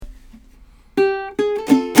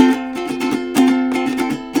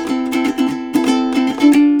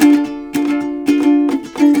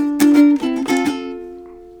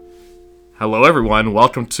Hello, everyone.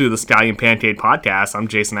 Welcome to the Scallion Pancake Podcast. I'm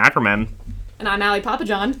Jason Ackerman. And I'm Allie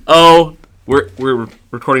Papajohn. Oh, we're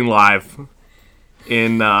recording live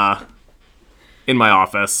in my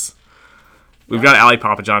office. We've got Allie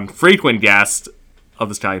Papajohn, frequent guest of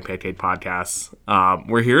the Scallion Pancake Podcast.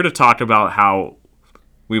 We're here to talk about how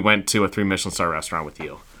we went to a 3 Michelin star restaurant with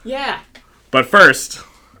you. Yeah. But first,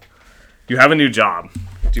 you have a new job.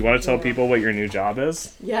 Do you want to tell people what your new job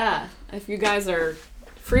is? Yeah. If you guys are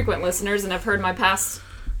frequent listeners and have heard my past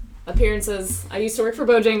appearances, I used to work for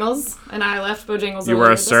Bojangles, and I left Bojangles. You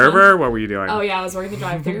were a server? What were you doing? Oh, yeah. I was working the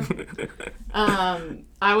drive-thru.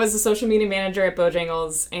 I was a social media manager at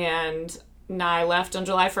Bojangles, and I left on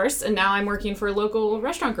July 1st, and now I'm working for a local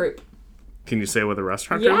restaurant group. Can you say what the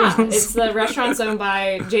restaurant Yeah. group is? It's the restaurants owned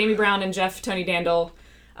by Jamie Brown and Jeff Tony Dandel.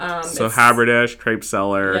 So Haberdish, Crepe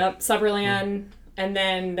Cellar. Yep. Supperland. And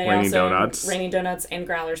then they Raining also Donuts. Raining Donuts and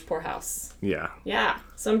Growler's Poorhouse. Yeah. Yeah.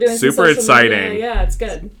 So I'm doing Super some social exciting. Media. Yeah, it's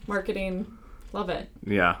good. Marketing. Love it.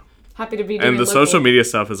 Yeah. Happy to be doing And the local. social media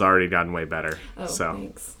stuff has already gotten way better. Oh, so.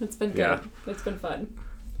 thanks. It's been good. Yeah. It's been fun.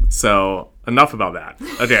 So enough about that.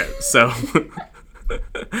 Okay, so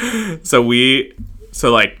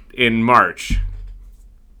in March,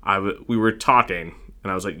 we were talking,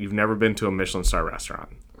 and I was like, "You've never been to a Michelin star restaurant."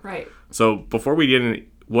 Right. So before we get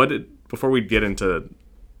into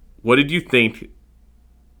what did you think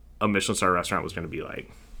a Michelin star restaurant was going to be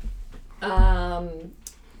like?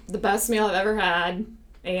 The best meal I've ever had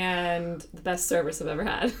and the best service I've ever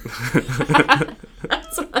had.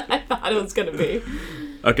 That's what I thought it was going to be.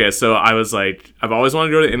 Okay, so I was like, I've always wanted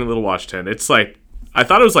to go to Inn at Little Washington. It's like, I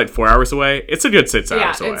thought it was like 4 hours away. It's a good 6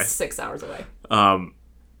 hours away. Yeah, it's 6 hours away.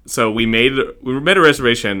 So we made a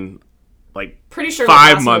reservation like Pretty sure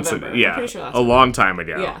 5 months November. ago. Yeah, Pretty sure a long time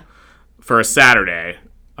ago. Yeah. For a Saturday.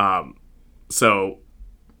 So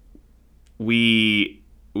we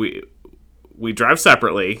drive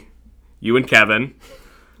separately. You and Kevin,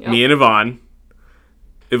 Yep. me and Yvonne.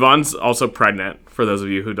 Yvonne's also pregnant, for those of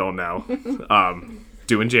you who don't know.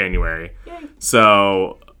 Due in January. Yay.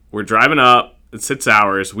 So we're driving up. It's 6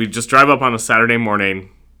 hours. We just drive up on a Saturday morning,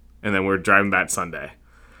 and then we're driving back Sunday.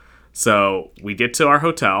 So we get to our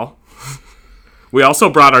hotel. We also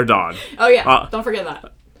brought our dog. Oh, yeah. Don't forget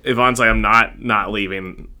that. Yvonne's like, I'm not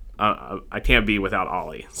leaving. I can't be without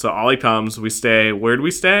Ollie. So Ollie comes. We stay. Where did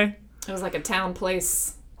we stay? It was like a Town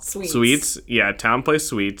Place Suites. Suites. Yeah, Town Place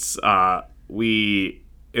Suites. Yvonne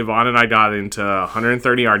and I got into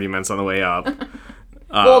 130 arguments on the way up.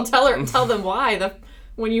 Well, tell them why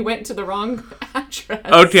when you went to the wrong address.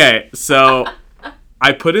 Okay, so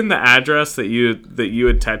I put in the address that you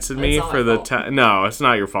had texted me It's not for my the fault. no, it's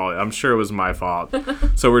not your fault. I'm sure it was my fault.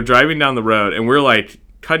 So we're driving down the road and we're like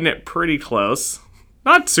cutting it pretty close,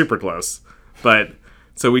 not super close, but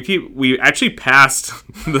so we actually passed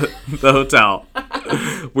the hotel.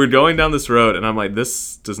 We're going down this road and I'm like,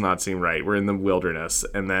 this does not seem right. We're in the wilderness,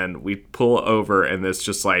 and then we pull over and it's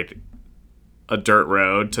just like a dirt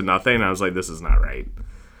road to nothing. And I was like, this is not right.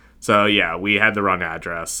 So yeah, we had the wrong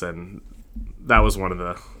address, and that was one of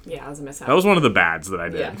the Yeah, it was a mishap. that was one of the bads that I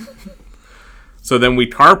did. Yeah. So then we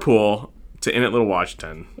carpool to Inn at Little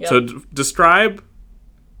Washington. Yep. So describe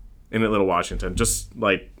Inn at Little Washington, just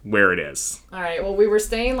like where it is. All right. Well, we were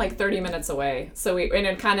staying like 30 minutes away, so we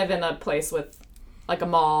and kind of in a place with like a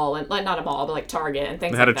mall and like not a mall, but like Target and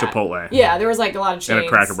things. They had like a that. Chipotle. Yeah, there was like a lot of chains And a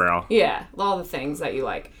Cracker Barrel. Yeah, all the things that you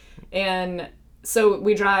like, and so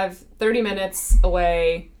we drive 30 minutes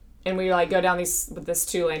away. And we like go down this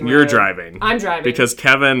 2-lane road. You're driving. I'm driving. Because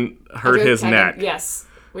Kevin hurt his neck. Yes.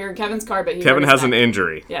 We were in Kevin's car, but Kevin has an neck.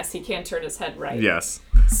 injury. Yes, he can't turn his head right. Yes.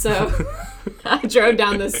 So I drove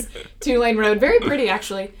down this 2-lane road. Very pretty,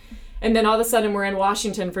 actually. And then all of a sudden we're in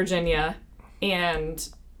Washington, Virginia. And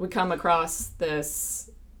we come across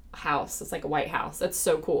this house. It's like a white house. It's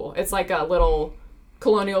so cool. It's like a little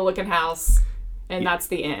colonial-looking house. And that's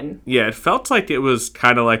the inn. Yeah, it felt like it was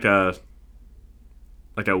kind of like a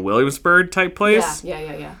Williamsburg type place.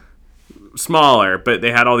 Yeah. Smaller, but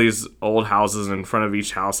they had all these old houses in front of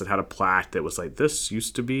each house that had a plaque that was like, this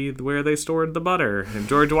used to be where they stored the butter, and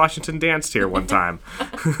George Washington danced here one time.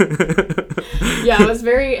 Yeah, it was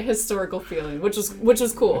very historical feeling, which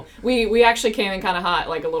was cool. We actually came in kind of hot,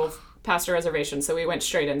 like a little past a reservation, so we went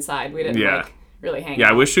straight inside. We didn't like really hang out. Yeah,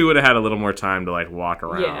 I wish we would have had a little more time to like walk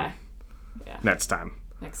around. Yeah. Next time.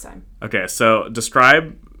 Okay, so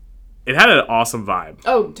describe. It had an awesome vibe.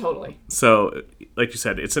 Oh, totally. So, like you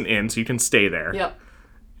said, it's an inn, so you can stay there. Yep.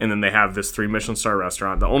 And then they have this 3 Michelin star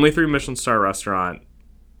restaurant. The only 3 Michelin star restaurant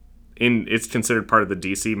it's considered part of the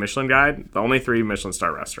DC Michelin Guide. The only 3 Michelin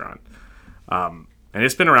star restaurant. And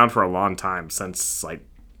it's been around for a long time, since like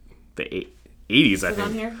the 80s, I Is it on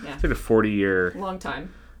think. here? Yeah. It's like a 40-year. Long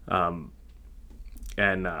time.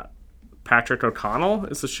 And Patrick O'Connell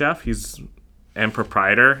is the chef. And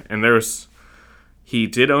proprietor. And he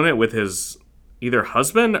did own it with his either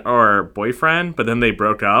husband or boyfriend, but then they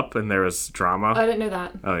broke up and there was drama. I didn't know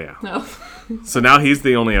that. Oh, yeah. No. So now he's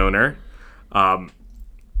the only owner. And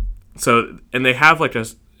they have like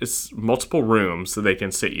it's multiple rooms that they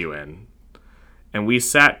can sit you in. And we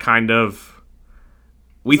sat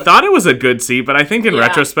we thought it was a good seat, but I think in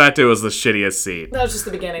retrospect it was the shittiest seat. That was just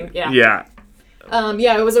the beginning. Yeah. Yeah.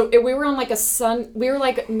 It was. We were on like we were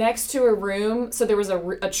like next to a room, so there was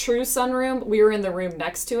a true sunroom. We were in the room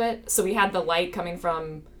next to it, so we had the light coming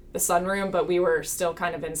from the sunroom, but we were still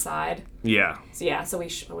kind of inside. Yeah. So I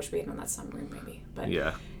wish we had on that sunroom maybe, but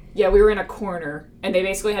Yeah. Yeah, we were in a corner, and they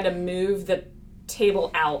basically had to move the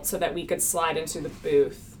table out so that we could slide into the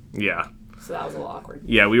booth. Yeah. So that was a little awkward.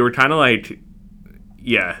 Yeah, we were kind of like,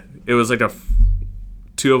 it was like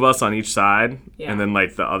two of us on each side, and then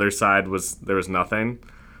like the other side there was nothing.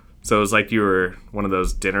 So it was like you were one of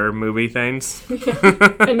those dinner movie things.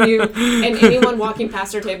 and anyone walking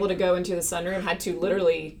past our table to go into the sunroom had to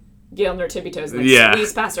literally get on their tippy toes and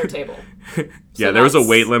squeeze past our table. So there was a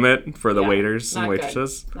weight limit for the waiters and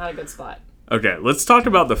waitresses. Not a good spot. Okay, let's talk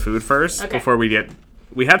about the food first before we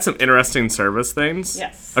had some interesting service things.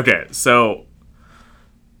 Yes. Okay, so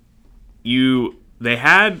they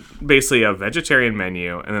had basically a vegetarian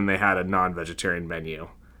menu and then they had a non-vegetarian menu.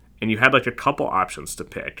 And you had like a couple options to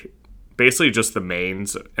pick. Basically just the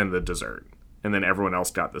mains and the dessert. And then everyone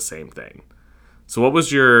else got the same thing. So what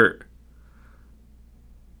was your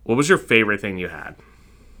favorite thing you had?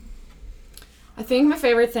 I think my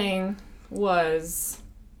favorite thing was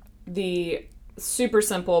the super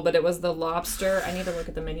simple, but it was the lobster. I need to look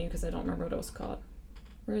at the menu because I don't remember what it was called.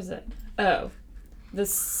 Where is it? Oh,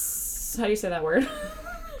 how do you say that word?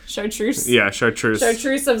 Chartreuse. Yeah, chartreuse.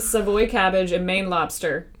 Chartreuse of Savoy cabbage and Maine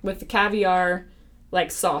lobster with the caviar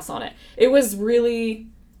like sauce on it. It was really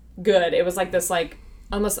good. It was like this like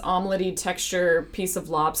almost omelette-y texture piece of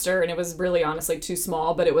lobster, and it was really honestly too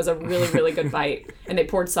small, but it was a really, really good bite. And they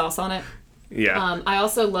poured sauce on it. Yeah.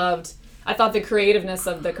 I thought the creativeness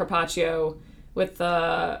of the carpaccio with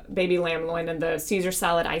the baby lamb loin and the Caesar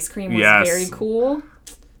salad ice cream was very cool.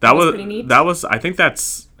 That was pretty neat. I think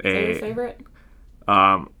that's your favorite?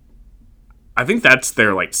 I think that's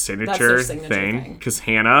their like signature thing. Because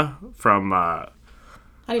Hannah from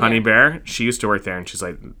Honey Bear, she used to work there, and she's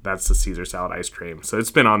like, that's the Caesar salad ice cream. So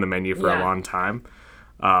it's been on the menu for a long time.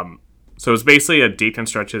 So it's basically a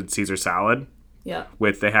deconstructed Caesar salad. Yeah.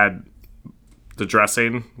 They had the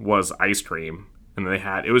dressing was ice cream, and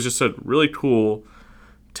it was just a really cool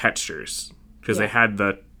textures because they had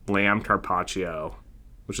the lamb carpaccio,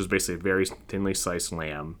 which was basically very thinly sliced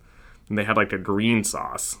lamb. And they had like a green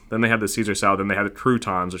sauce. Then they had the Caesar salad. Then they had the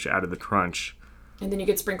croutons, which added the crunch. And then you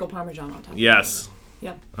could sprinkle Parmesan on top. Yes.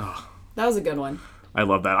 Yep. Oh. That was a good one. I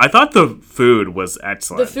love that. I thought the food was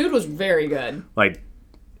excellent. The food was very good. Like,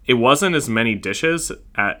 it wasn't as many dishes.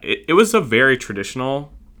 It was a very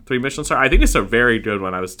traditional 3 Michelin star. I think it's a very good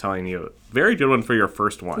one. I was telling you. Very good one for your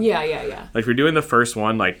first one. Yeah. Like, if you're doing the first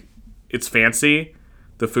one, like, it's fancy.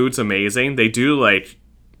 The food's amazing. They do, like,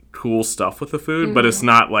 cool stuff with the food, but it's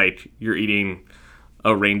not like you're eating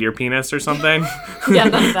a reindeer penis or something. Yeah,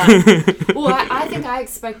 none of that. Well, I think I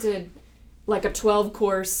expected like a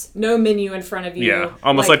 12-course, no menu in front of you. Yeah,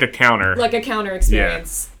 almost like a counter. Like a counter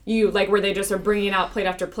experience. Yeah. Where they just are bringing out plate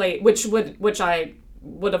after plate, which I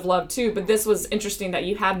would have loved too, but this was interesting that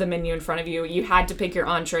you had the menu in front of you. You had to pick your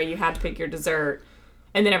entree, you had to pick your dessert,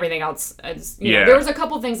 and then everything else. There was a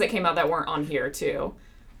couple things that came out that weren't on here too.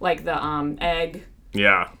 Like the egg.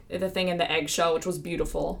 Yeah. The thing in the eggshell, which was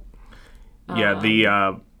beautiful. Yeah,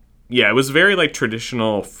 it was very like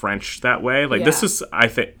traditional French that way. Like this is, I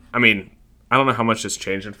don't know how much has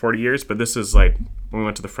changed in 40 years, but this is like when we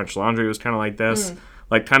went to the French Laundry, it was kind of like this.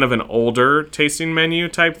 Like kind of an older tasting menu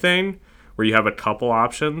type thing where you have a couple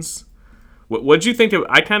options. What'd you think of?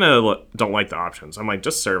 I kind of don't like the options. I'm like,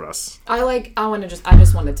 just serve us. I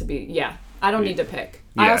just want it to be, I don't need to pick.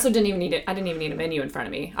 Yeah. I also didn't even need it. I didn't even need a menu in front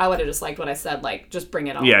of me. I would have just liked what I said, like, just bring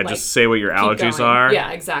it on. Yeah, like, just say what your allergies are. Yeah,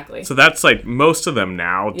 exactly. So that's like, most of them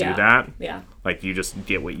now do that. Yeah. Like, you just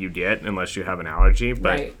get what you get unless you have an allergy.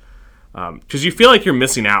 But, because you feel like you're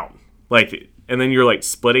missing out. Like, and then you're like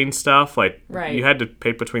splitting stuff. Like, you had to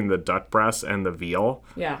pick between the duck breast and the veal.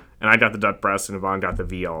 Yeah. And I got the duck breast and Yvonne got the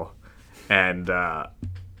veal. And,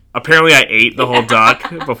 apparently I ate the whole duck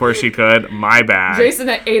before she could. My bad. Jason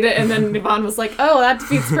ate it, and then Yvonne was like, oh, that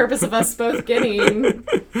defeats the purpose of us both getting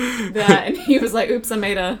that. And he was like, oops, I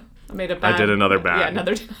made a bad. I did another bad. Yeah,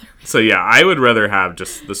 another. So, yeah, I would rather have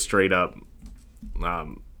just the straight up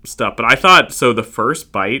stuff. But I thought, so the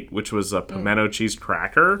first bite, which was a pimento cheese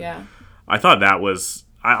cracker, Yeah. I thought that was,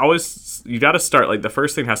 you got to start, like, the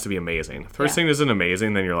first thing has to be amazing. If the first thing isn't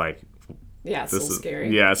amazing, then you're like, Yeah, it's a little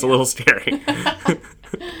scary. yeah, it's a little scary.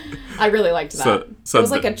 I really liked that. So it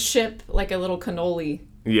was like a chip, like a little cannoli.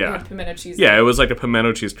 Yeah. With pimento cheese. Yeah, it was like a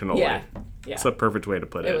pimento cheese cannoli. Yeah. It's a perfect way to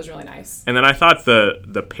put it. It was really nice. And then I thought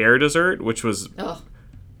the pear dessert, which was Oh,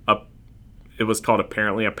 it was called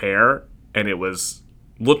apparently a pear, and it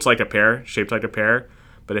looked like a pear, shaped like a pear,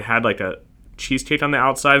 but it had like a cheesecake on the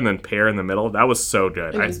outside and then pear in the middle. That was so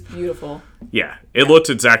good. it was beautiful. Yeah, it looked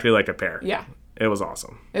exactly like a pear. Yeah. It was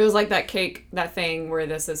awesome. It was like that cake, that thing where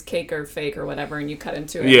this is cake or fake or whatever, and you cut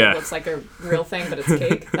into it. Yeah. It looks like a real thing, but it's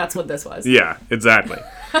cake. That's what this was. Yeah, exactly.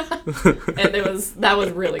 And that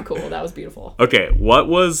was really cool. That was beautiful. Okay,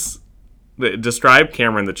 describe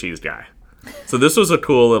Cameron the cheese guy. So this was a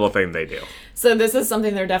cool little thing they do. So this is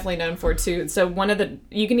something they're definitely known for too. So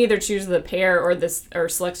you can either choose the pear or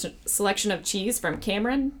selection of cheese from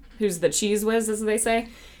Cameron, who's the cheese whiz, as they say,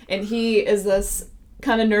 and he is this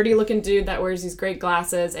kind of nerdy looking dude that wears these great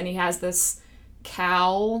glasses, and he has this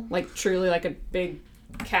cow, like truly like a big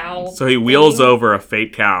cow. So he wheels thing. over a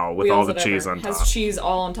fake cow with all Wheels the it cheese over. on top. Has cheese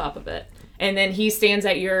all on top of it, and then he stands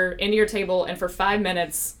at your table, and for 5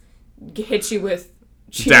 minutes hits you with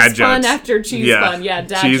cheese Dad pun jokes. after cheese pun. Yeah,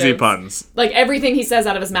 dad cheesy jokes. puns. Like everything he says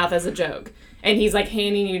out of his mouth is a joke. And he's like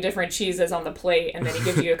handing you different cheeses on the plate, and then he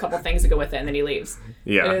gives you a couple things to go with it, and then he leaves.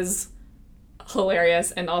 Yeah. It is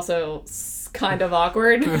hilarious and also kind of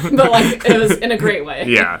awkward, but like it was in a great way.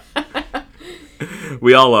 Yeah.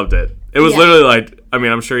 We all loved it. It was literally like, I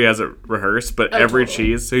mean, I'm sure he has it rehearsed, but every totally.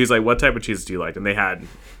 cheese. So he's like, what type of cheese do you like? And they had,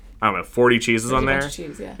 I don't know, 40 cheeses on a bunch there. of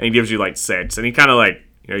cheese, yeah. And he gives you like 6. And he kind of like,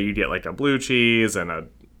 you get like a blue cheese and a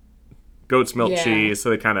goat's milk Yeah. cheese. So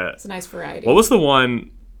they kind of, It's a nice variety. what was the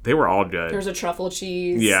one? They were all good. There was a truffle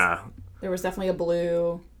cheese. Yeah. There was definitely a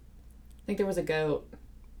blue. I think there was a goat.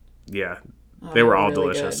 Yeah. Oh, They were all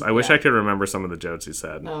really delicious. good. I wish Yeah. I could remember some of the jokes he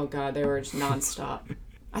said. Oh god, they were just nonstop.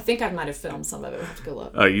 I think I might have filmed some of it. We'll have to go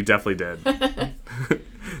look. Oh, you definitely did.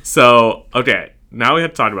 So, okay. Now we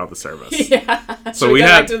have to talk about the service. Yeah. So Should we we go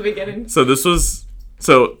had- back to the beginning? So this was,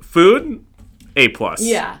 food, A+.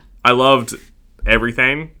 Yeah. I loved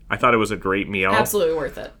everything. I thought it was a great meal. Absolutely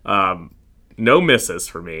worth it. No misses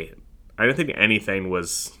for me. I didn't think anything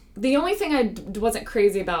was The only thing I wasn't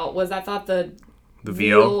crazy about was I thought the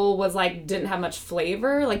veal. veal was like didn't have much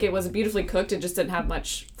flavor. Like it was beautifully cooked, it just didn't have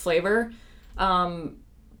much flavor.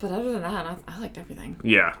 But other than that, I liked everything.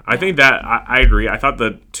 Yeah, I think that I agree. I thought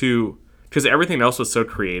the two, because everything else was so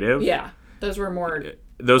creative. Yeah, those were more.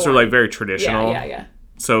 Those were boring. like very traditional. Yeah.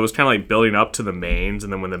 So it was kind of like building up to the mains,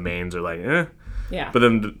 and then when the mains are like, Yeah. but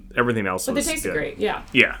then everything else But was they tasted good. great. Yeah.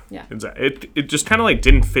 Yeah. Yeah. Exactly. It just kind of like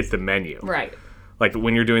didn't fit the menu. Right. Like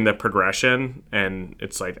when you're doing the progression, and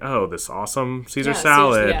it's like, oh, this awesome Caesar Yeah,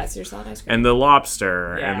 salad. Caesar salad ice cream. And the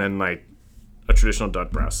lobster, Yeah. and then like a traditional duck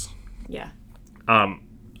breast. Yeah.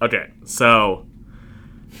 Okay, so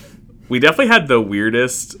we definitely had the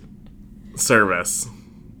weirdest service,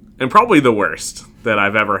 and probably the worst that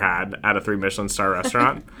I've ever had at a 3 Michelin star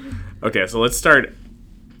restaurant. Okay, so let's start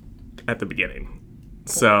at the beginning.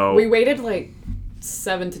 So We waited like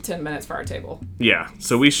 7 to 10 minutes for our table. yeah,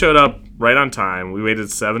 so we showed up right on time. We waited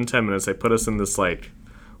 7-10 minutes. They put us in this like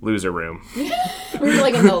loser room. We were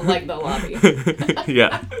like in the lobby.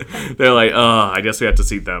 Yeah, they're like, oh, I guess we have to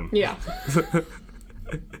seat them. Yeah.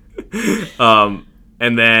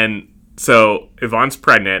 And then, so Yvonne's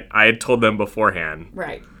pregnant. I had told them beforehand.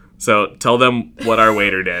 Right. So tell them what our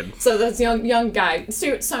waiter did. So this young guy,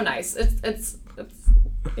 so nice. It's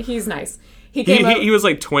he's nice. He He, came over. he was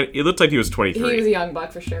like 20. It looked like he was He 23. was a young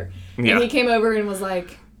buck for sure. Yeah. And he came over and was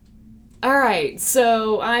like, all right,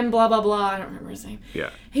 so I'm blah, blah, blah. I don't remember his name.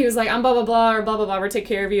 Yeah. He was like, I'm blah, blah, blah, or blah, blah, blah. We'll take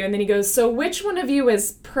care of you. And then he goes, so which one of you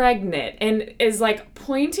is pregnant? And is like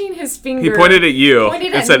pointing his finger. He pointed at you Pointed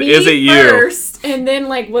and at said, me is it you? first, and then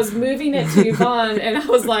like was moving it to Yvonne. And I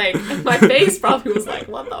was like, my face probably was like,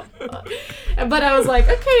 what the fuck? But I was like,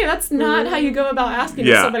 okay, that's not how you go about asking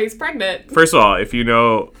if Yeah. somebody's pregnant. First of all, if you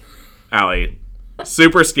know Allie,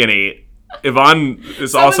 super skinny. Yvonne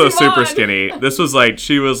is also is Yvonne. super skinny. This was like,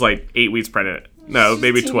 she was like 8 weeks pregnant. No, She's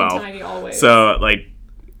maybe teeny 12. tiny always. So like,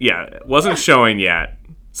 yeah, it wasn't showing yet.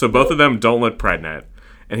 So both of them don't look pregnant.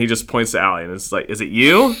 And he just points to Allie and it's like, is it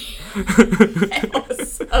you? It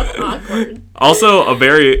was so awkward. Also,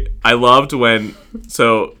 I loved when,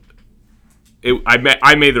 so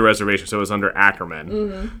I made the reservation, so it was under Ackerman.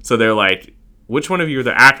 Mm-hmm. So they're like, which one of you are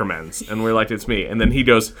the Ackermans? And we're like, it's me. And then he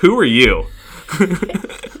goes, who are you?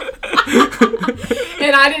 And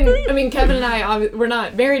And Kevin and I, we're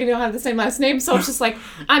not married, we don't have the same last name, so it's just like,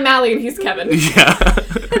 I'm Allie and he's Kevin. Yeah.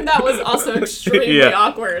 And that was also extremely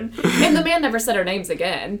awkward. And the man never said our names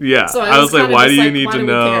again. Yeah. So I was like, why do you need why to do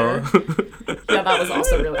we know? care? Yeah, that was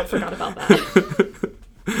also really, I forgot about that.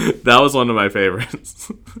 That was one of my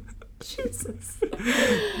favorites. Jesus.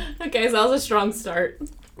 Okay, so that was a strong start.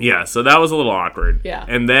 Yeah, so that was a little awkward. Yeah.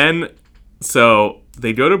 And then, so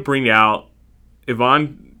they go to bring out,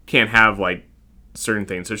 Yvonne can't have, like, certain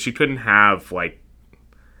things. So she couldn't have, like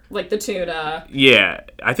the tuna. Yeah,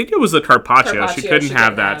 I think it was the carpaccio. She couldn't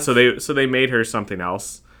have that. have. So they made her something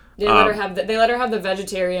else. They let her have the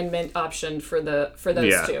vegetarian mint option for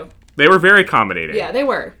those two. They were very accommodating. Yeah, they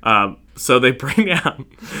were. So they bring out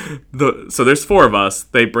so there's 4 of us.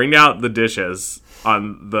 They bring out the dishes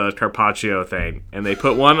on the carpaccio thing, and they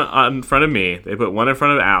put one in front of me. They put one in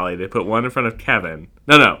front of Allie. They put one in front of Kevin.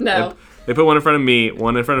 No. They put one in front of me,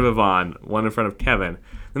 one in front of Yvonne, one in front of Kevin.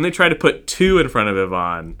 Then they tried to put 2 in front of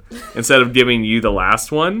Yvonne instead of giving you the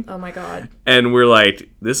last one. Oh my god. And we're like,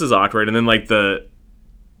 this is awkward. And then like the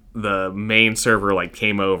main server like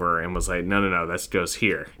came over and was like, no, this goes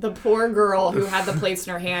here. The poor girl who had the plates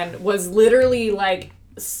in her hand was literally like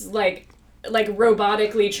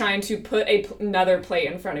robotically trying to put another plate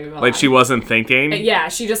in front of Yvonne. Like she wasn't thinking? Yeah,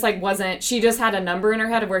 she just wasn't. She just had a number in her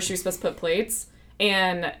head of where she was supposed to put plates.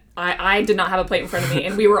 And I did not have a plate in front of me,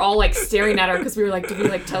 and we were all like staring at her because we were like, did we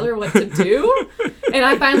like tell her what to do? And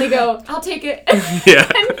I finally go, I'll take it. Yeah.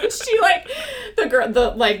 And she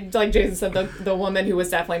like Jason said, the woman who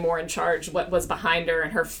was definitely more in charge, what was behind her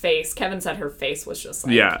and her face. Kevin said her face was just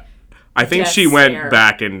like, yeah. I think she went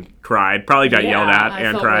back and cried. Probably got yelled at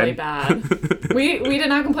and cried. Really bad. we did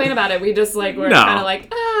not complain about it. We just were kind of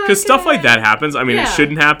like, because stuff like that happens. I mean, it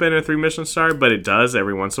shouldn't happen at 3 Michelin star, but it does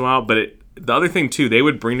every once in a while. But the other thing too, they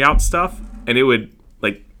would bring out stuff, and it would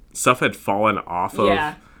like stuff had fallen off of.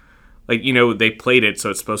 Yeah. Like, they plate it so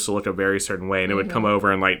it's supposed to look a very certain way, and it would come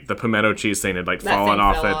over and like the pimento cheese thing had like fallen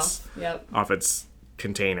off its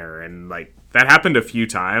container, and like that happened a few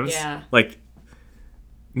times. Yeah. Like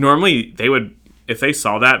normally they would, if they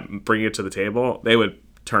saw that, bring it to the table, they would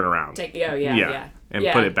turn around. And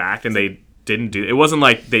put it back, and they didn't do it. Wasn't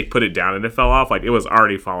like they put it down and it fell off. Like it was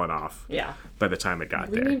already fallen off. Yeah. By the time it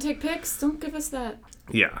got there. We need to take pics. Don't give us that.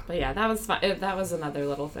 Yeah. But yeah, that was fun. That was another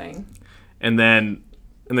little thing. And then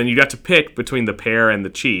you got to pick between the pear and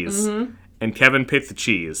the cheese. Mm-hmm. And Kevin picked the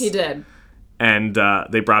cheese. He did. And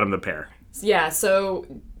they brought him the pear. Yeah, so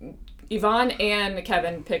Yvonne and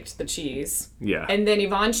Kevin picked the cheese. Yeah. And then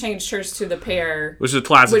Yvonne changed hers to the pear. Which is a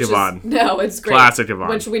classic Yvonne. It's great. Classic Yvonne.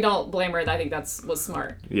 Which we don't blame her. I think was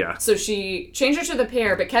smart. Yeah. So she changed her to the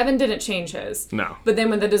pear, but Kevin didn't change his. No. But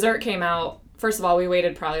then when the dessert came out, first of all, we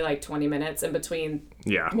waited probably like 20 minutes in between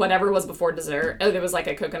whatever was before dessert. Oh, there was like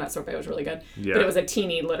a coconut sorbet. It was really good. Yeah. But it was a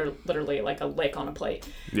teeny, literally like a lick on a plate.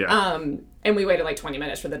 Yeah. And we waited like 20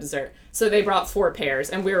 minutes for the dessert. So they brought 4 pears,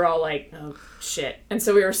 and we were all like, oh, shit. And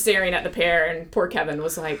so we were staring at the pear, and poor Kevin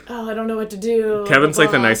was like, oh, I don't know what to do. Kevin's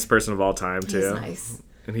like the nicest person of all time, too. He's nice.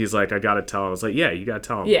 And he's like, I gotta tell him. I was like, yeah, you gotta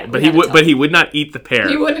tell him. Yeah, but he would not eat the pear.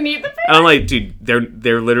 He wouldn't eat the pear. And I'm like, dude,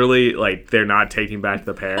 they're literally like, they're not taking back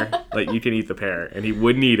the pear. Like, you can eat the pear, and he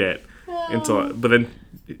wouldn't eat it until. But then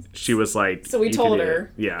she was like, so we told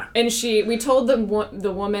her, yeah, and we told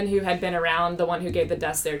the woman who had been around, the one who gave the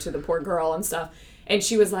desk there to the poor girl and stuff, and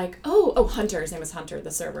she was like, oh, Hunter, his name was Hunter,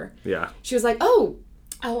 the server. Yeah. She was like, oh,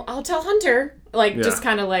 I'll tell Hunter, just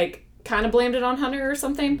kind of blamed it on Hunter or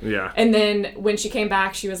something. Yeah. And then when she came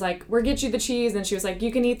back, she was like, we'll get you the cheese. And she was like,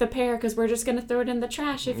 you can eat the pear because we're just going to throw it in the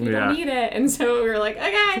trash if you don't eat it. And so we were like,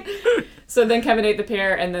 okay. So then Kevin ate the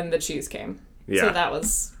pear, and then the cheese came. Yeah. So that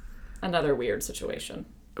was another weird situation.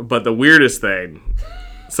 But the weirdest thing,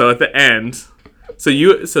 so at the end, so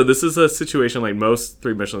this is a situation like most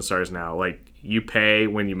 3 Michelin stars now. Like, you pay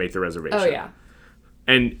when you make the reservation. Oh, yeah.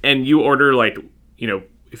 And you order, like,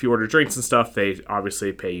 if you order drinks and stuff, they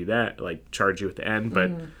obviously pay you that, like, charge you at the end.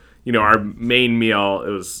 But, our main meal, it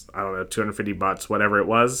was, I don't know, $250, whatever it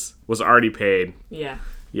was already paid. Yeah.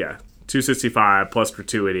 Yeah. $265 plus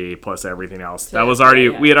gratuity plus everything else. That was already,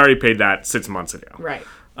 we had already paid that 6 months ago. Right.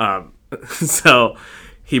 So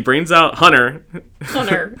he brings out Hunter.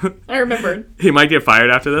 I remembered. He might get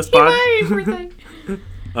fired after this pod. Poor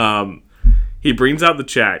thing. He brings out the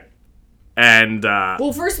check. And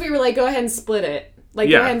well, first we were like, go ahead and split it. Like,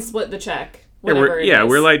 go ahead and split the check.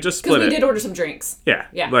 We're like, just split it. Because we did order some drinks. Yeah.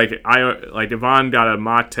 Like Yvonne got a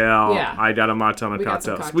mocktail. Yeah. I got a mocktail and a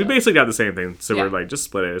cocktail. So we basically got the same thing. So we're like, just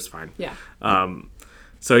split it. It's fine. Yeah.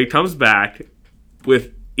 So he comes back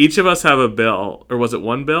with each of us have a bill, or was it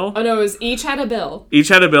one bill? Oh no, it was each had a bill. Each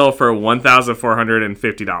had a bill for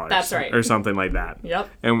 $1,450. That's right. Or something like that. Yep.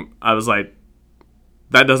 And I was like,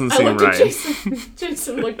 that doesn't seem right.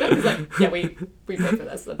 Jason looked up. He's like, "Yeah, we paid for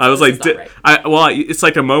this." I was like, it's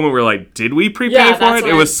like a moment where like, did we prepay for it?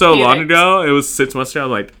 It was so long ago. It was 6 months ago.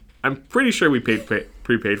 I'm like, I'm pretty sure we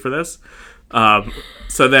prepaid for this.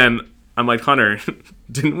 So then I'm like, Hunter,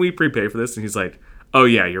 didn't we prepay for this? And he's like, oh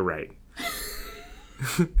yeah, you're right.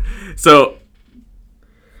 So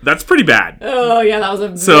that's pretty bad. Oh yeah, that was a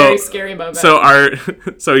very scary moment.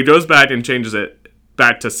 So he goes back and changes it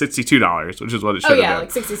back to $62, which is what it should have been. Oh yeah, like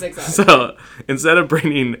 $66. So instead of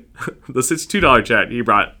bringing the $62 check, he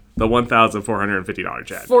brought the $1,450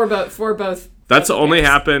 check for both. That's only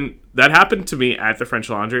happened. That happened to me at the French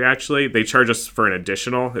Laundry. Actually, they charged us for an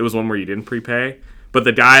additional. It was one where you didn't prepay, but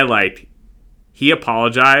the guy he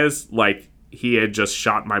apologized like he had just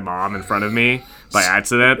shot my mom in front of me by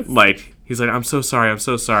accident. Like he's like, I'm so sorry.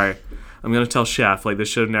 I'm gonna tell Chef. Like this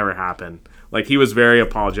should have never happened. Like, he was very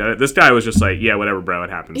apologetic. This guy was just like, yeah, whatever, bro, it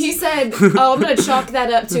happens. He said, oh, I'm going to chalk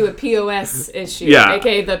that up to a POS issue. Yeah.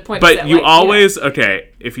 Okay, the point but is that, you always, okay,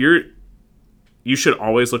 you should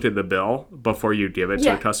always look at the bill before you give it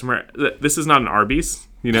to a customer. This is not an Arby's,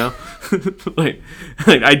 you know? like,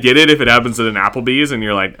 I get it if it happens at an Applebee's and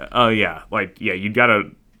you're like, oh, yeah. Like, yeah, you got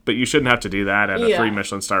to, but you shouldn't have to do that at a 3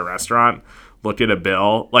 Michelin star restaurant. Look at a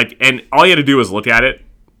bill. Like, and all you had to do was look at it.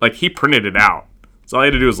 Like, he printed it out. So all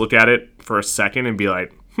you had to do was look at it for a second and be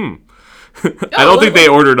like, I don't think they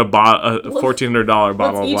ordered a $1,400 bottle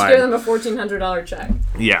of wine. Let's each give them a $1,400 check.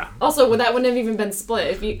 Yeah. Also, that wouldn't have even been split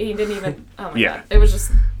if he didn't even. Oh my god! It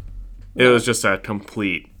was just a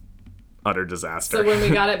complete, utter disaster. So when we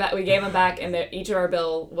got it back, we gave them back, and each of our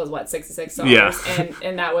bill was what, $66. Yeah.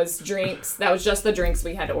 and that was drinks. That was just the drinks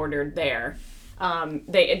we had ordered there.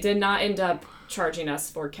 It did not end up charging us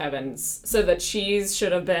for Kevin's. So the cheese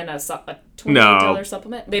should have been a $28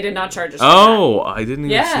 supplement. They did not charge us for that. Oh, I didn't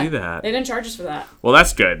even see that. They didn't charge us for that. Well,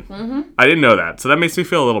 that's good. Mm-hmm. I didn't know that. So that makes me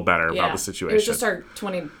feel a little better about the situation. It was just our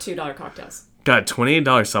 $22 cocktails. God,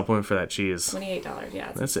 $28 supplement for that cheese. $28,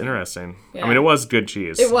 yeah. That's interesting. Yeah. I Yeah. mean, it was good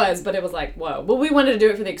cheese. It was, but it was like, whoa. Well, we wanted to do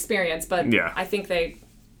it for the experience, but I think they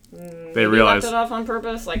realized left it off on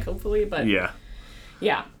purpose, like, hopefully, but... Yeah.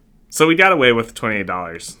 Yeah. So we got away with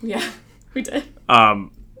 $28. Yeah, we did.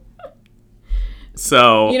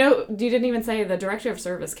 So you didn't even say the director of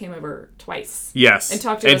service came over twice. Yes, and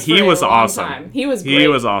talked to us he for was a long awesome. time. He was great. He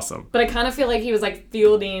was awesome. But I kind of feel like he was like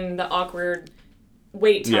fielding the awkward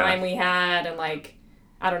wait time we had, and like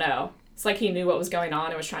I don't know. It's like he knew what was going on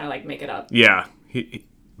and was trying to like make it up. Yeah,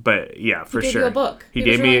 but yeah, for gave sure. You a book. He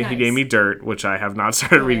gave me Dirt, which I have not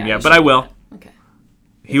started reading yet, but I will. Okay.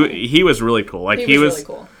 He was really cool. Like he was really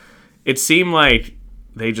cool. It seemed like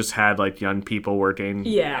they just had like young people working.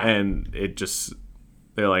 Yeah. And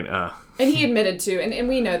they're like, And he admitted to, and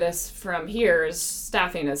we know this from here, is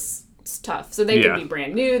staffing is tough. So they could be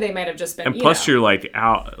brand new. They might have just been. And plus, you're like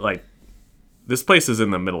out, like, this place is in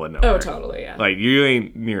the middle of nowhere. Oh, totally, yeah. Like, you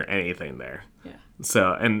ain't near anything there. Yeah.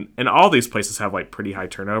 So, and all these places have like pretty high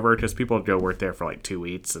turnover because people go work there for like 2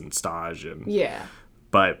 weeks and stage and. Yeah.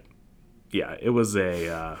 But, yeah, it was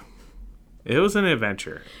an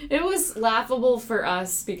adventure. It was laughable for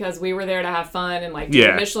us because we were there to have fun and like do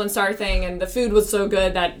the Michelin star thing, and the food was so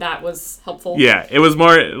good that was helpful. Yeah, it was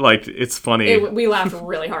more like, it's funny. We laughed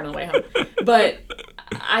really hard on the way home. But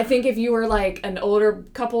I think if you were like an older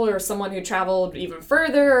couple or someone who traveled even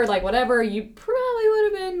further or like whatever, you probably would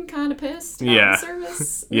have been kind of pissed about the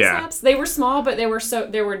service mishaps. They were small, but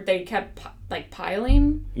they kept like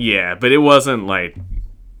piling. Yeah, but it wasn't like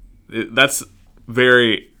that's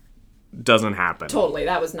very doesn't happen. Totally,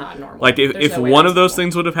 that was not normal. Like if one of those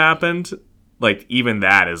things would have happened, like even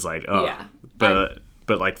that is like but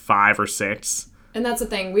like 5 or 6. And that's the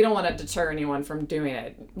thing, we don't want to deter anyone from doing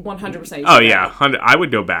it. 100%. Oh yeah, I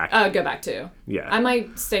would go back. I would go back too. Yeah, I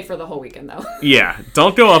might stay for the whole weekend though. Yeah,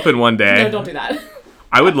 don't go up in one day. No, don't do that.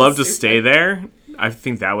 I would love to stay there. I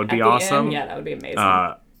think that would be awesome. Yeah, that would be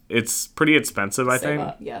amazing. It's pretty expensive, I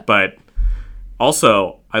think. Yeah. But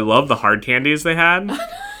also, I love the hard candies they had.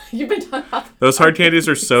 You've been talking about those hard candies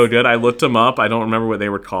are so good. I looked them up. I don't remember what they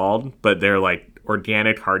were called, but they're like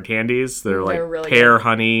organic hard candies. They're like really pear, good.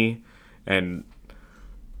 honey, and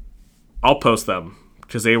I'll post them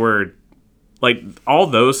because they were like all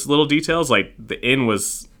those little details. Like the inn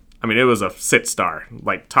was, I mean, it was a 6-star,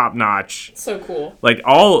 like top notch. So cool. Like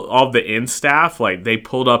all of the inn staff, like they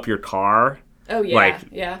pulled up your car. Oh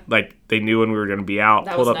yeah, Like they knew when we were going to be out.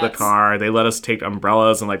 That pulled was up nuts. the car. They let us take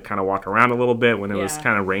umbrellas and like kind of walk around a little bit when it was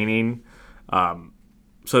kind of raining.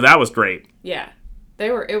 So that was great. Yeah,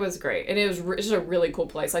 It was great. And it was just a really cool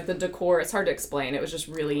place. Like the decor, it's hard to explain. It was just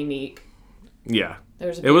really unique. Yeah. There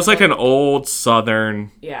was a It was like an beautiful- old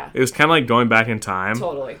Southern. Yeah. It was kind of like going back in time.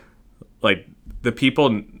 Totally. Like the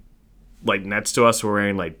people like next to us were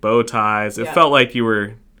wearing like bow ties. It Yeah. felt like you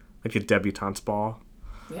were like a debutante's ball.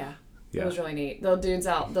 Yeah. Yeah. It was really neat.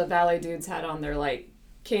 The Valley dudes had on their like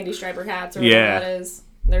candy striper hats or whatever Yeah. that is.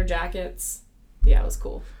 Their jackets. Yeah, it was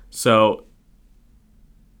cool. So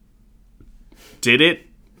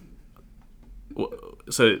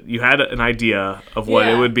so you had an idea of what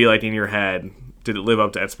it Yeah. would be like in your head. Did it live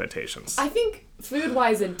up to expectations? I think food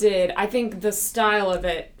wise it did. I think the style of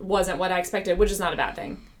it wasn't what I expected, which is not a bad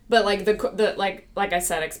thing. But like the like I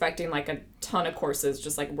said, expecting like a ton of courses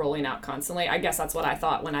just like rolling out constantly. I guess that's what I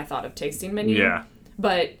thought when I thought of tasting menu. Yeah.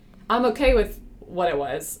 But I'm okay with what it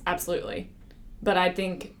was, absolutely. But I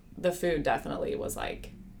think the food definitely was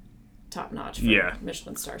like top notch for Yeah.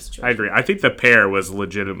 Michelin star situation. I agree. I think the pear was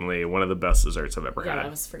legitimately one of the best desserts I've ever Yeah, had.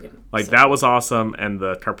 that was freaking Like so that was awesome, and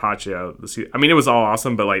the carpaccio. I mean, it was all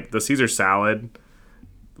awesome, but like the Caesar salad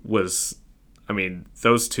was. I mean,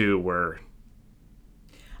 those two were.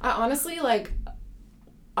 I honestly like.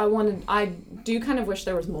 I do kind of wish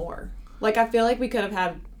there was more. Like I feel like we could have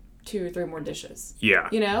had 2 or 3 more dishes. Yeah.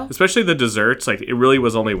 You know? Especially the desserts. Like it really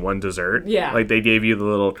was only one dessert. Yeah. Like they gave you the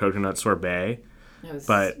little coconut sorbet. It was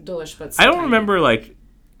But delicious, but I don't tiny. remember like,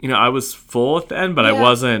 I was full at the end, but I Yeah.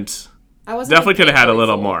 wasn't I wasn't definitely like, could have had a painfully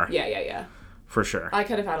little full. more. Yeah. for sure. I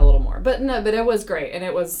could have had a little more, but no, but it was great, and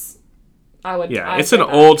it was. Yeah, I'd it's an go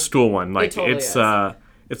back. old school one. Like totally it's is.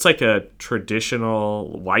 it's like a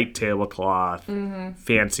traditional white tablecloth, Mm-hmm.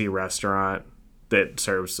 fancy restaurant that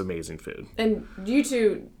serves amazing food. And you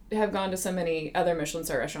two have gone to so many other Michelin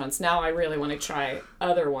star restaurants. Now I really want to try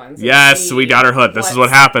other ones. and Yes, see we got her hooked. This is what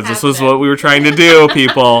what's happens. This was happening. what we were trying to do,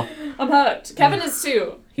 people. I'm hooked. Kevin is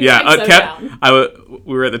too. He's Yeah, like so down.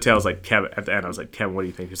 we were at the tail. I was like, Kevin, at the end, I was like, Kevin, what do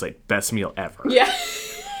you think? He's like, best meal ever. Yeah,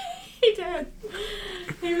 he did.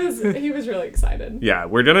 He was really excited. Yeah,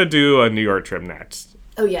 we're gonna do a New York trip next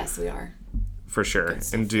Oh yes, we are. for sure,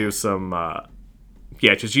 and do some.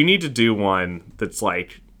 Because you need to do one that's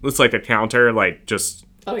like it's like a counter, like just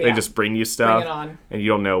Oh, they yeah. just bring you stuff, Bring it on. and you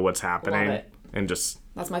don't know what's happening, Love it. and just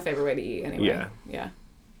That's my favorite way to eat. Anyway. Yeah.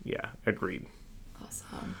 Yeah. agreed.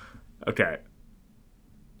 Awesome. Okay.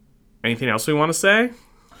 Anything else we want to say?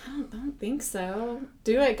 I don't think so.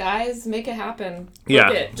 Do it, guys. Make it happen. Book Yeah.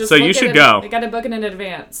 it. Just So book you it should in- go. You got to book it in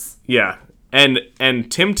advance. Yeah, and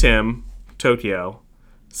Tim Tokyo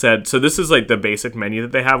said so. This is like the basic menu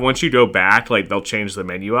that they have. Once you go back, like they'll change the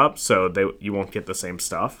menu up, so you won't get the same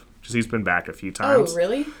stuff. Because he's been back a few times. Oh,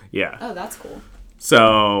 really? Yeah. Oh, that's cool.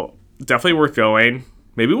 So definitely worth going.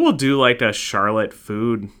 Maybe we'll do like a Charlotte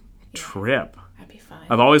food trip. That'd be fun.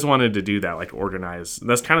 I've always wanted to do that, like organize.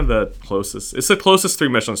 That's kind of the closest. It's the closest 3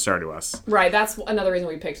 Michelin star to us. Right. That's another reason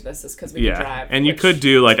we picked this is because we Yeah, could drive. and you which- could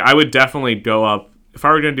do like I would definitely go up if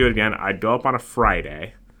I were gonna do it again. I'd go up on a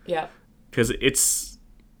Friday Yeah. because it's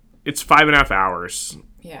 5.5 hours.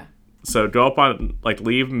 Yeah. So go up on like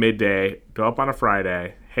leave midday, go up on a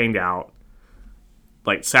Friday, hang out.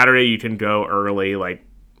 Like Saturday, you can go early. Like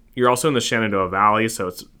you're also in the Shenandoah Valley, so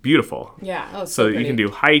it's beautiful. Yeah. Oh, So you pretty. can do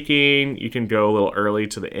hiking. You can go a little early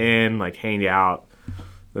to the inn, like hang out,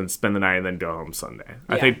 then spend the night, and then go home Sunday.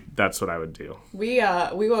 I Yeah. think that's what I would do. We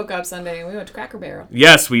woke up Sunday and we went to Cracker Barrel,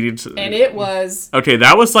 Yes, we did. and it was Okay,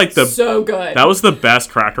 that was like so good. that was the best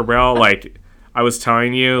Cracker Barrel. Like I was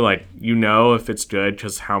telling you, like if it's good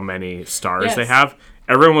because how many stars Yes. they have.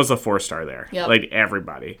 Everyone was a 4-star there. Yep. Like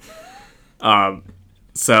everybody.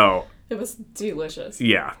 So It was delicious.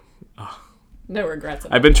 yeah, No regrets.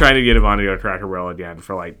 I've been trying to get Yvonne to go to Cracker Barrel again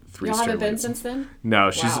for like 3 Y'all straight haven't been weeks. since then?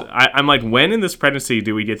 No, she's. Wow. I'm like, when in this pregnancy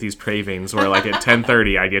do we get these cravings where like at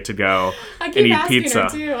 10:30 I get to go I and keep eat asking pizza? her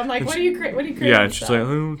too. I'm like, what do you crave? Yeah, and she's like, I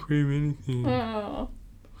don't crave anything. oh.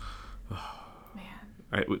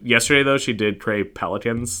 Yesterday though, she did crave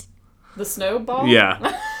Pelicans. The snowball?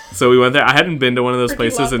 Yeah, so we went there. I hadn't been to one of those Freaking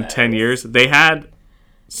places love in those. 10 years. They had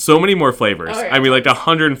so many more flavors. Oh, yeah. I mean, like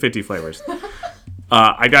 150 flavors.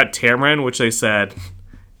 I got tamarind, which they said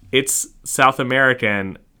it's South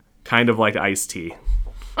American, kind of like iced tea.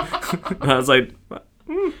 And I was like, all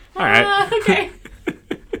right. Okay.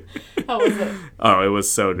 How was it? Oh, it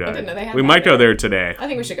was so good. didn't know they had We that might go there. there today. I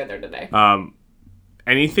think we should go there today.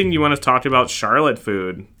 Anything you want to talk about Charlotte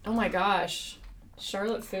food? Oh my gosh.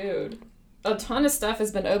 Charlotte food. A ton of stuff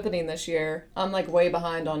has been opening this year. I'm like way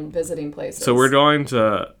behind on visiting places. So we're going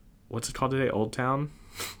to, what's it called today? Old Town?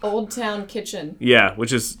 Old Town Kitchen. Yeah,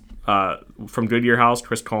 which is from Goodyear House,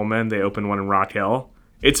 Chris Coleman. They opened one in Rock Hill.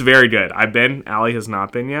 It's very good. I've been. Allie has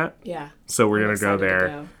not been yet. Yeah. So we're I'm going to go excited there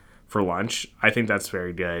go. for lunch. I think that's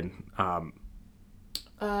very good.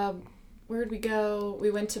 Where'd we go? We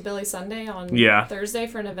went to Billy Sunday on Thursday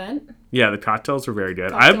for an event. Yeah, the cocktails were very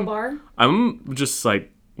good. Cocktail bar. I'm just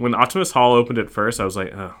like, when Optimus Hall opened at first, I was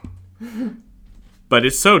like, oh. But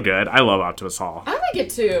it's so good. I love Optimus Hall. I like it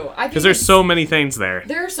too. Because there's so many things there.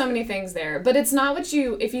 There are so many things there, but it's not what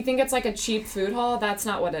if you think it's like a cheap food hall, that's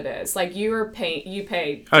not what it is. Like you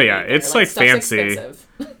pay. Oh yeah, it's like fancy. Expensive.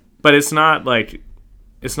 But it's not like,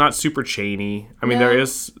 it's not super chainy. I mean,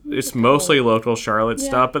 it's mostly local Charlotte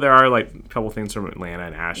stuff, but there are like a couple things from Atlanta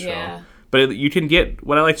and Asheville. Yeah. But you can get,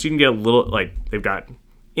 what I like is you can get a little, like, they've got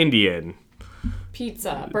Indian.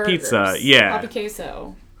 Pizza, burgers. Yeah. Papi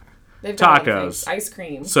queso. They've got tacos. Ice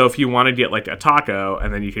cream. So if you want to get like a taco,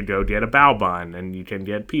 and then you could go get a bao bun, and you can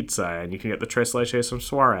get pizza, and you can get the tres leches from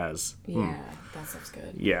Suarez. Yeah, that stuff's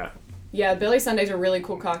good. Yeah. Yeah, Billy Sunday's a really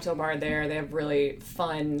cool cocktail bar there. They have really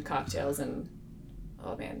fun cocktails, and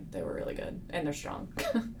oh man, they were really good, and they're strong.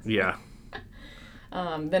 Yeah.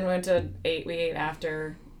 Then we ate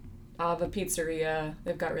after Ava Pizzeria.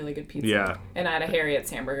 They've got really good pizza. Yeah. And I had a Harriet's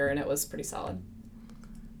hamburger, and it was pretty solid.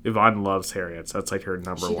 Yvonne loves Harriet's. That's like her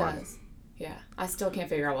number one. She does. Yeah. I still can't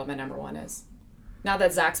figure out what my number one is. Now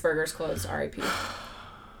that Zach's Burger's closed, R.I.P.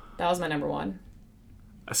 That was my number one.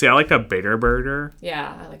 See, I like a bigger burger.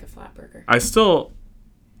 Yeah, I like a flat burger.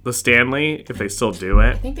 The Stanley, if they still do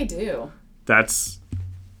it. I think they do. That's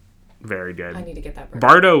very good. I need to get that burger.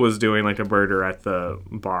 Bardo was doing like a burger at the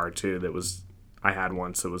bar too I had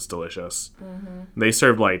once. It was delicious. Mm-hmm. They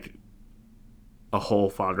served like a whole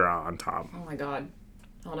foie gras on top. Oh my God.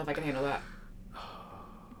 I don't know if I can handle that.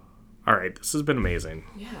 All right, this has been amazing.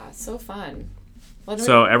 Yeah, so fun.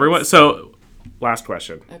 So last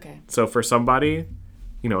question. Okay. So for somebody,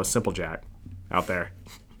 a simple Jack out there.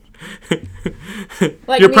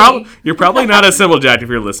 Like you're probably not a simple Jack if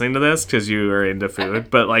you're listening to this because you are into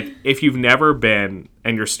food, but like if you've never been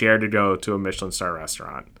and you're scared to go to a Michelin star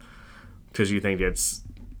restaurant because you think it's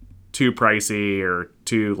too pricey or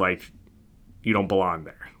too like you don't belong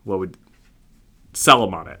there, what would sell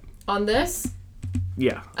them on it? On this?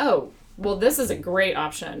 Yeah. Oh, well, this is a great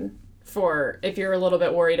option for if you're a little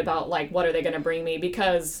bit worried about, like, what are they going to bring me?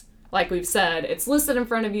 Because, like we've said, it's listed in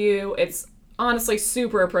front of you. It's honestly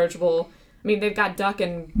super approachable. I mean, they've got duck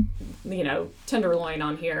and, tenderloin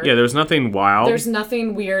on here. Yeah, there's nothing wild. There's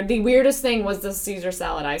nothing weird. The weirdest thing was the Caesar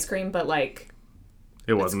salad ice cream, but, like...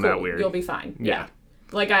 It wasn't that weird. You'll be fine. Yeah.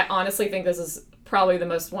 Like, I honestly think this is probably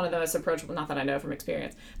one of the most approachable, not that I know from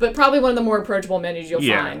experience, but probably one of the more approachable menus you'll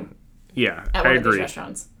find. Yeah, at one of these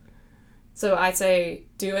restaurants. So I say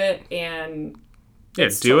do it, and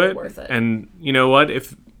it's do totally it. Worth it. And you know what?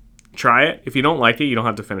 Try it. If you don't like it, you don't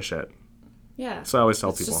have to finish it. Yeah. So I always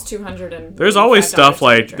tell people. It's just $200. There's always stuff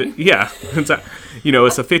like it's a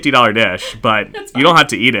 $50 dish, but you don't have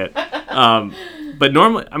to eat it. But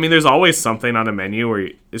normally, I mean, there's always something on a menu where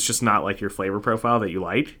it's just not like your flavor profile that you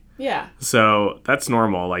like. Yeah. So that's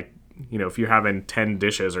normal. Like, if you're having 10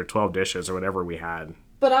 dishes or 12 dishes or whatever we had.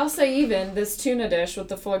 But I'll say even this tuna dish with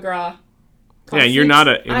the foie gras. Yeah, you're not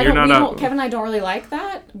a. Kevin and I don't really like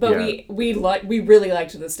that, but we really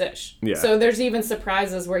liked this dish. Yeah. So there's even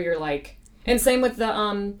surprises where you're like, and same with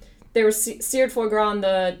the there was seared foie gras on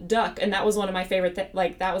the duck, and that was one of my favorite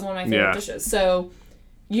dishes. So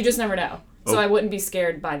you just never know. So I wouldn't be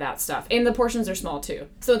scared by that stuff, and the portions are small too.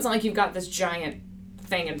 So it's not like you've got this giant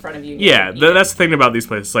thing in front of you. Yeah, that's the thing about these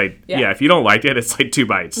places. Like, if you don't like it, it's like 2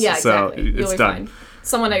 bites. Yeah, exactly. So it's done. Fine.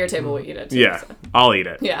 Someone at your table will eat it too. Yeah, so. I'll eat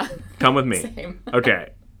it. Yeah. Come with me. Same. Okay.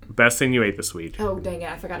 Best thing you ate this week. Oh, dang it.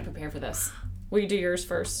 I forgot to prepare for this. Will you do yours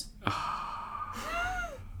first?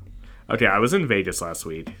 Okay, I was in Vegas last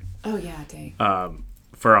week. Oh, yeah, dang.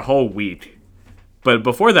 For a whole week. But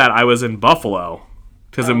before that, I was in Buffalo.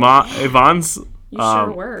 Because Yvonne's... You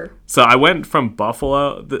sure were. So I went from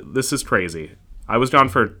Buffalo... this is crazy. I was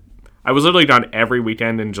literally gone every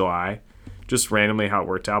weekend in July. Just randomly how it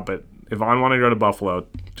worked out. But Yvonne wanted to go to Buffalo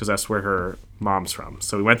because that's where her mom's from.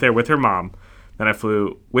 So we went there with her mom. Then I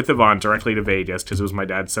flew with Yvonne directly to Vegas because it was my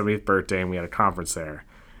dad's 70th birthday and we had a conference there.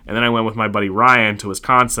 And then I went with my buddy Ryan to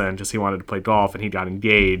Wisconsin because he wanted to play golf and he got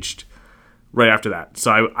engaged right after that.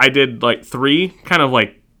 So I did like 3 kind of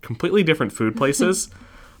like completely different food places.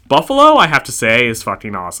 Buffalo, I have to say, is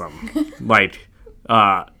fucking awesome. Like,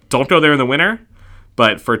 don't go there in the winter,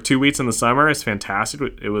 but for 2 weeks in the summer, it's fantastic.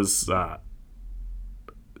 It was...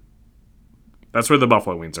 that's where the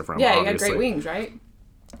buffalo wings are from. Yeah, obviously. You got great wings, right?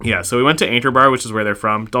 Yeah, so we went to Anchor Bar, which is where they're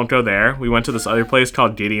from. Don't go there. We went to this other place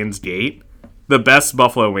called Gideon's Gate. The best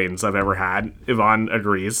buffalo wings I've ever had. Yvonne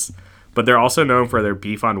agrees. But they're also known for their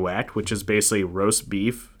beef on weck, which is basically roast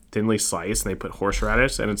beef, thinly sliced, and they put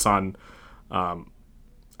horseradish, and it's on,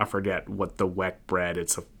 I I forget what the Weck bread.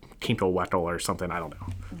 It's a Kinkelweckel or something. I don't know.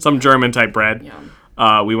 Some German type bread.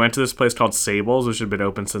 Yum. We went to this place called Sable's, which had been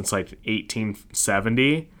open since like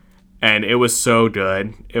 1870. And it was so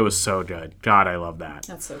good. It was so good. God, I love that.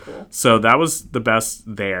 That's so cool. So that was the best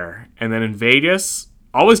there. And then in Vegas,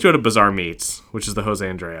 always go to Bazaar Meats, which is the Jose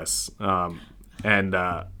Andreas. And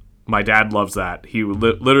my dad loves that. He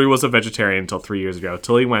literally was a vegetarian until 3 years ago,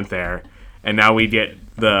 till he went there. And now we get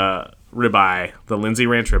the ribeye, the Lindsay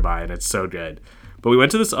Ranch ribeye, and it's so good. But we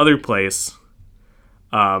went to this other place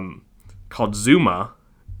called Zuma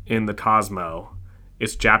in the Cosmo.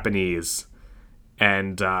 It's Japanese.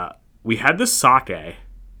 And we had this sake,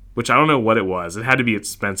 which I don't know what it was. It had to be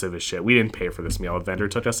expensive as shit. We didn't pay for this meal. A vendor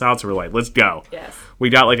took us out, so we're like, let's go. Yes. We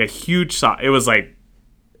got like a huge sake. It was like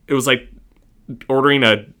ordering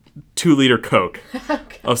a 2-liter Coke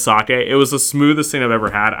of sake. It was the smoothest thing I've ever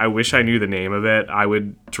had. I wish I knew the name of it. I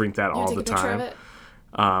would drink that all the time. Take a picture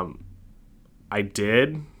of it? I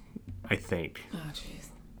did, I think. Oh, jeez.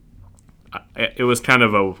 It was kind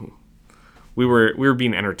of a... We were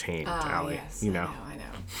being entertained, Allie. Yes, you know. I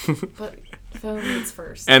know. But phone needs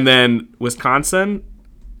first. And then Wisconsin,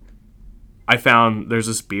 I found there's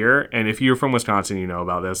this beer, and if you're from Wisconsin, you know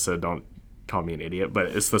about this, so don't call me an idiot, but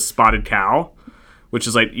it's the Spotted Cow, which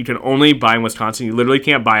is like you can only buy in Wisconsin. You literally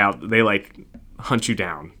can't buy out. They like hunt you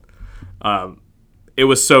down. It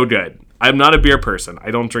was so good. I'm not a beer person.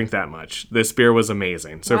 I don't drink that much. This beer was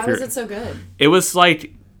amazing. So why was it so good? It was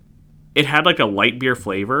like it had like a light beer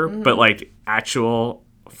flavor, but like actual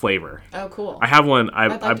flavor. Oh, cool. I have one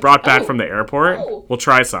I brought back from the airport. Oh. We'll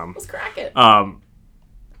try some. Let's crack it. I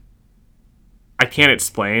can't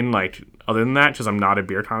explain like other than that because I'm not a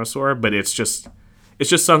beer connoisseur, but it's just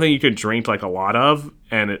something you could drink like a lot of,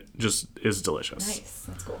 and it just is delicious. Nice.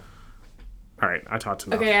 That's cool. All right, I talked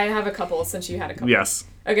enough. Okay, I have a couple since you had a couple. Yes.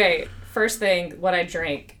 Okay, first thing, what I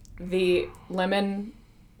drank, the lemon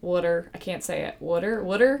water, I can't say it,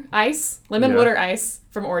 water ice? Lemon water ice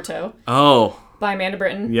from Orto Oh. by Amanda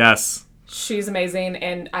Britton. Yes. She's amazing,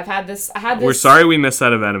 and I had this. We're sorry we missed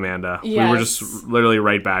that event, Amanda. Yes. We were just literally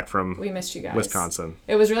right back from We missed you guys. Wisconsin.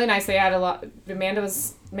 It was really nice. They had a lot. Amanda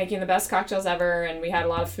was making the best cocktails ever, and we had a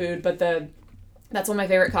lot of food. But that's one of my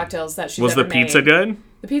favorite cocktails that she's Was ever the pizza made. good?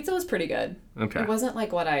 The pizza was pretty good. Okay. It wasn't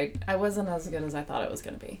like I wasn't as good as I thought it was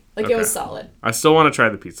going to be. Like Okay. it was solid. I still want to try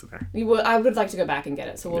the pizza there. I would like to go back and get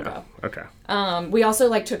it, so we'll go. Okay. We also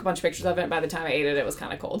like took a bunch of pictures of it. And by the time I ate it, it was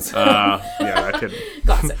kind of cold. So. Yeah, that could.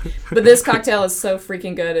 Classic. But this cocktail is so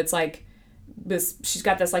freaking good. It's like this. She's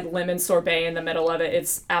got this like lemon sorbet in the middle of it.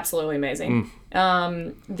 It's absolutely amazing.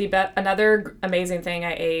 Another amazing thing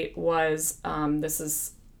I ate was I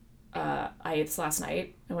ate this last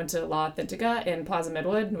night. I went to La Authentica in Plaza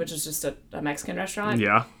Midwood, which is just a Mexican restaurant.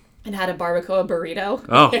 Yeah. And had a barbacoa burrito.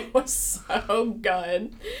 Oh. It was so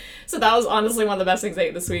good. So that was honestly one of the best things I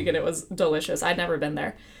ate this week, and it was delicious. I'd never been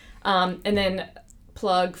there. And then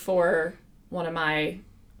plug for one of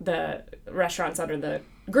the restaurants under the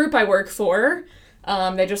group I work for.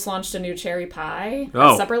 They just launched a new cherry pie at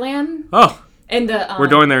Supperland. Oh. And we're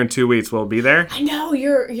going there in 2 weeks. We'll be there. I know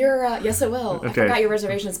you're yes, it will. Okay. I forgot your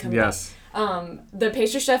reservations coming up. Yes. The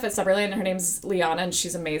pastry chef at Supperland, her name's Liana, and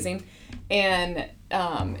she's amazing. And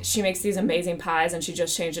she makes these amazing pies, and she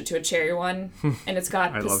just changed it to a cherry one. And it's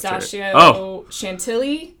got pistachio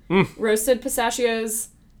chantilly, roasted pistachios,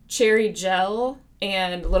 cherry gel,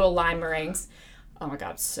 and little lime meringues. Oh my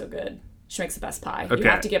god, it's so good. She makes the best pie. Okay. You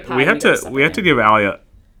have to get pie. We have to give Allie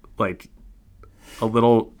a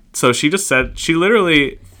little. So she just said she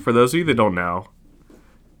literally, for those of you that don't know,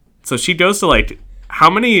 so she goes to how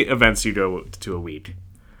many events do you go to a week?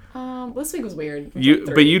 This week was weird.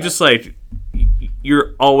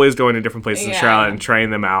 You're always going to different places in Yeah. Charlotte and trying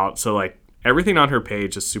them out. So everything on her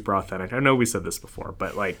page is super authentic. I know we said this before,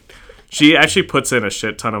 but she actually puts in a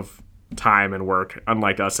shit ton of time and work,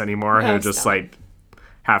 unlike us anymore, who just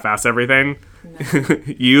half-ass everything. No.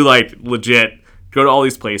 You legit go to all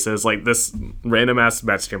these places, like this random ass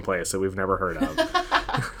Mexican place that we've never heard of.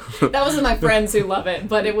 That was my friends who love it,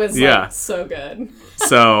 but it was so good.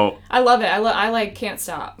 So I love it. I can't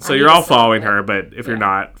stop. So you're all following her, but if you're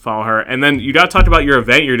not, follow her. And then you got to talk about your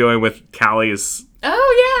event you're doing with Callie's.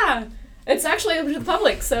 Oh yeah, it's actually open to the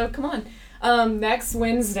public, so come on. Next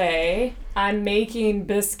Wednesday, I'm making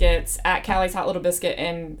biscuits at Callie's Hot Little Biscuit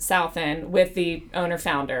in South End with the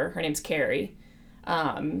owner-founder. Her name's Carrie.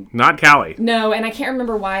 Not Callie. No, and I can't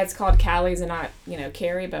remember why it's called Callie's and not,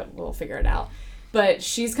 Carrie, but we'll figure it out. But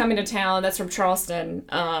she's coming to town. That's from Charleston.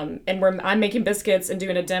 And I'm making biscuits and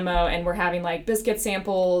doing a demo, and we're having biscuit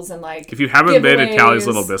samples and If you haven't been to giveaways. Callie's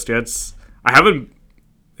Little Biscuits, I haven't.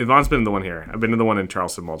 Yvonne's been to the one here. I've been to the one in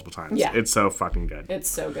Charleston multiple times. Yeah. It's so fucking good. It's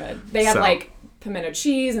so good. They have like pimento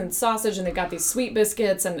cheese and sausage, and they've got these sweet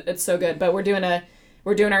biscuits, and it's so good. But we're doing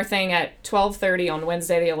our thing at 12:30 on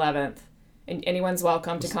Wednesday the 11th. And anyone's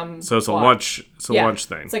welcome to come. So it's a lunch. It's a lunch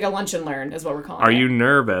thing. It's like a lunch and learn is what we're calling it. Are you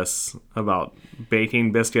nervous about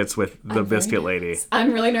baking biscuits with the biscuit lady?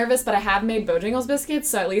 I'm really nervous, but I have made Bojangles biscuits,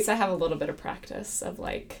 so at least I have a little bit of practice of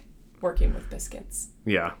like working with biscuits.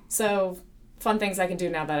 Yeah. So fun things I can do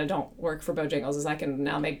now that I don't work for Bojangles is I can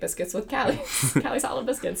now make biscuits with Callie's Solid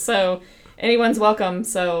Biscuits. So anyone's welcome.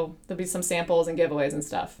 So there'll be some samples and giveaways and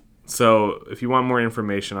stuff. So if you want more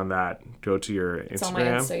information on that, go to your Instagram. It's on my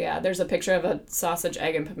Insta, yeah. There's a picture of a sausage,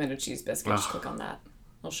 egg, and pimento cheese biscuit. Just click on that.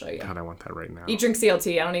 I'll show you. God, I want that right now. Eat, drink,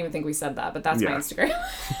 CLT. I don't even think we said that, but that's my Instagram.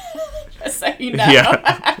 Just so you know.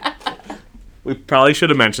 Yeah. We probably should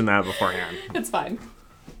have mentioned that beforehand. It's fine.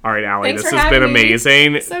 All right, Allie, Thanks this for has been having me.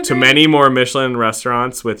 amazing. So to great. many more Michelin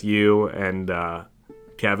restaurants with you and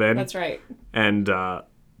Kevin. That's right. And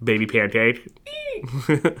Baby Pancake.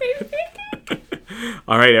 Baby pancake.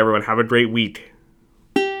 All right, everyone, have a great week.